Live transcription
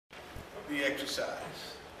the exercise.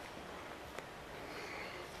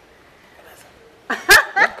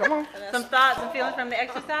 Come on. Some thoughts and feelings from the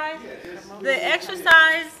exercise. The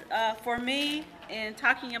exercise for me in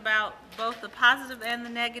talking about both the positive and the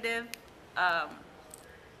negative,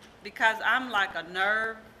 because I'm like a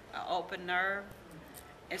nerve, an open nerve,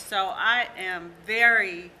 and so I am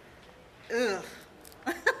very, ugh.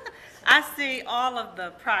 I see all of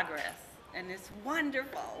the progress, and it's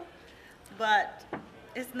wonderful, but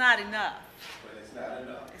it's not enough. But it's not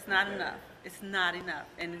enough. It's not enough. It's not enough,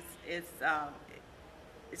 and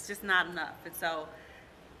it's just not enough. And so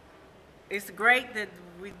it's great that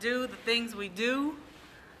we do the things we do,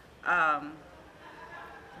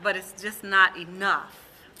 but it's just not enough.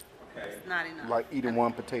 Okay. It's not enough. Like eating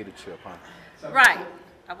one potato chip, huh? Right.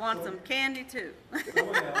 I want some candy too.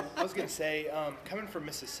 I was going to say, coming from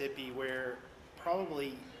Mississippi, where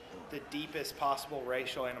probably the deepest possible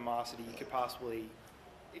racial animosity you could possibly,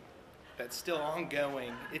 that's still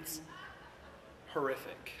ongoing, it's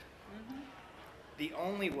horrific. Mm-hmm. The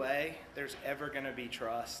only way there's ever going to be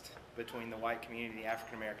trust between the white community and the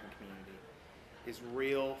African American community is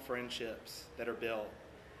real friendships that are built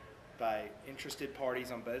by interested parties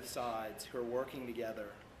on both sides who are working together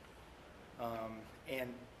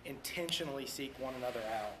and intentionally seek one another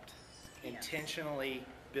out, intentionally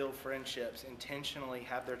build friendships, intentionally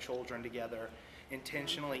have their children together,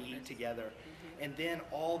 intentionally eat together. And then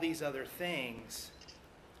all these other things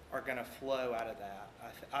are going to flow out of that.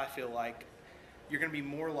 I feel like you're going to be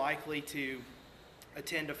more likely to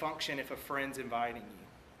attend a function if a friend's inviting you.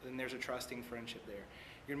 Then there's a trusting friendship there.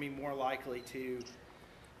 You're going to be more likely to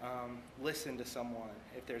listen to someone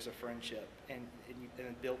if there's a friendship and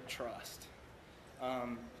build trust.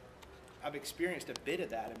 I've experienced a bit of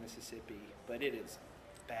that in Mississippi, but it is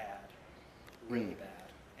bad, really bad.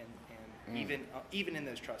 And even in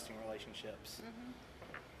those trusting relationships,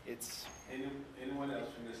 it's... Anyone else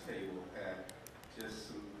from this table have just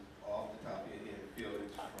some off the top of your head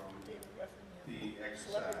feelings from the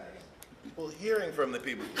exercise? Well, hearing from the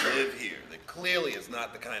people who live here, that clearly is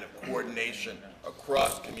not the kind of coordination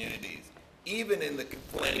across communities, even in the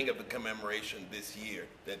planning of the commemoration this year,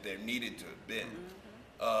 that there needed to have been.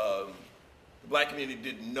 The black community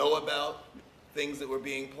didn't know about things that were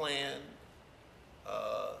being planned,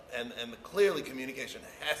 and clearly communication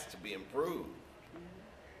has to be improved.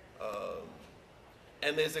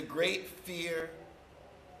 And there's a great fear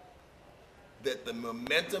that the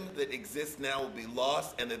momentum that exists now will be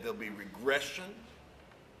lost and that there'll be regression.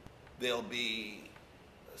 There'll be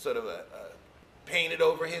sort of a painted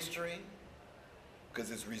over history, because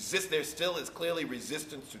there still is clearly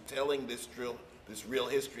resistance to telling this real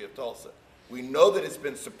history of Tulsa. We know that it's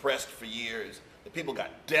been suppressed for years, that people got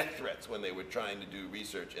death threats when they were trying to do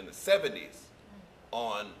research in the 70s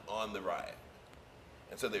on the riot.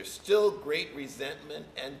 And so there's still great resentment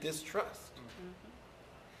and distrust.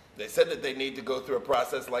 They said that they need to go through a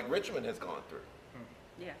process like Richmond has gone through.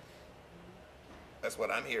 Yeah. That's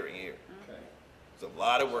what I'm hearing here. Okay. There's a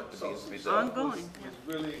lot of work to be done. Ongoing. Was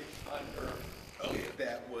really unearthed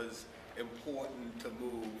that was important to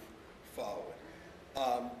move forward.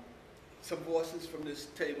 Some voices from this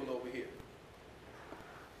table over here.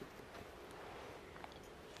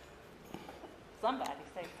 Somebody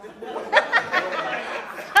say something.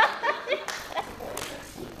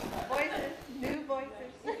 Voices, new voices.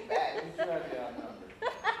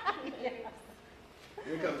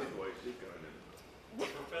 Here comes the voice. She's coming in. The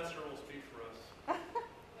professor will speak for us.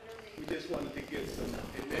 We just wanted to get some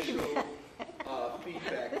initial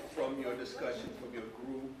feedback from your discussion, from your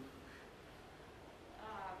group.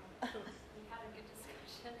 We had a good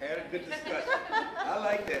discussion. Had a good discussion. I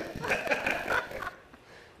like that.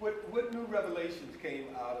 What new revelations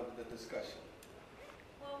came out of the discussion?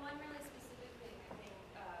 Well, one really specific thing, I think,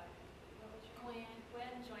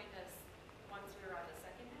 Gwen joined us once we were on the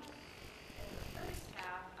second half. In the first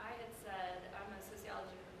half, I had said, I'm a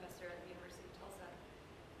sociology professor at the University of Tulsa.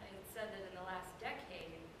 I had said that in the last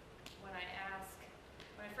decade, when I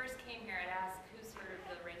first came here, I'd ask who's heard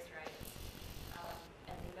of the race riots,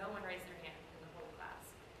 and no one raised their hand in the whole class.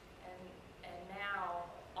 And now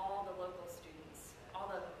all the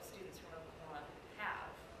students from Oklahoma have.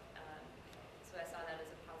 So I saw that as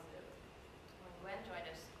a positive. When Gwen joined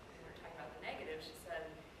us, we were talking about the negative. She said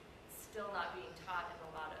it's still not being taught in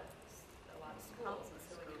a lot of schools. And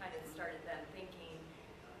so we kind of started then thinking,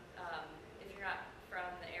 if you're not from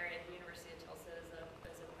the area, the University of Tulsa is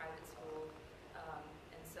a private school,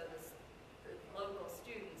 and so the local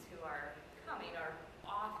students who are coming are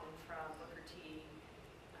often from Booker T,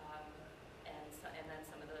 and then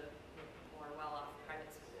some of the more well-off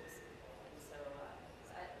private schools. And so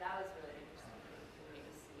that was really interesting for me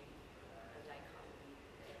to see.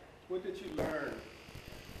 What did you learn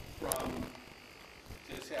from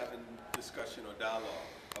just having discussion or dialogue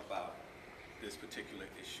about this particular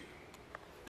issue?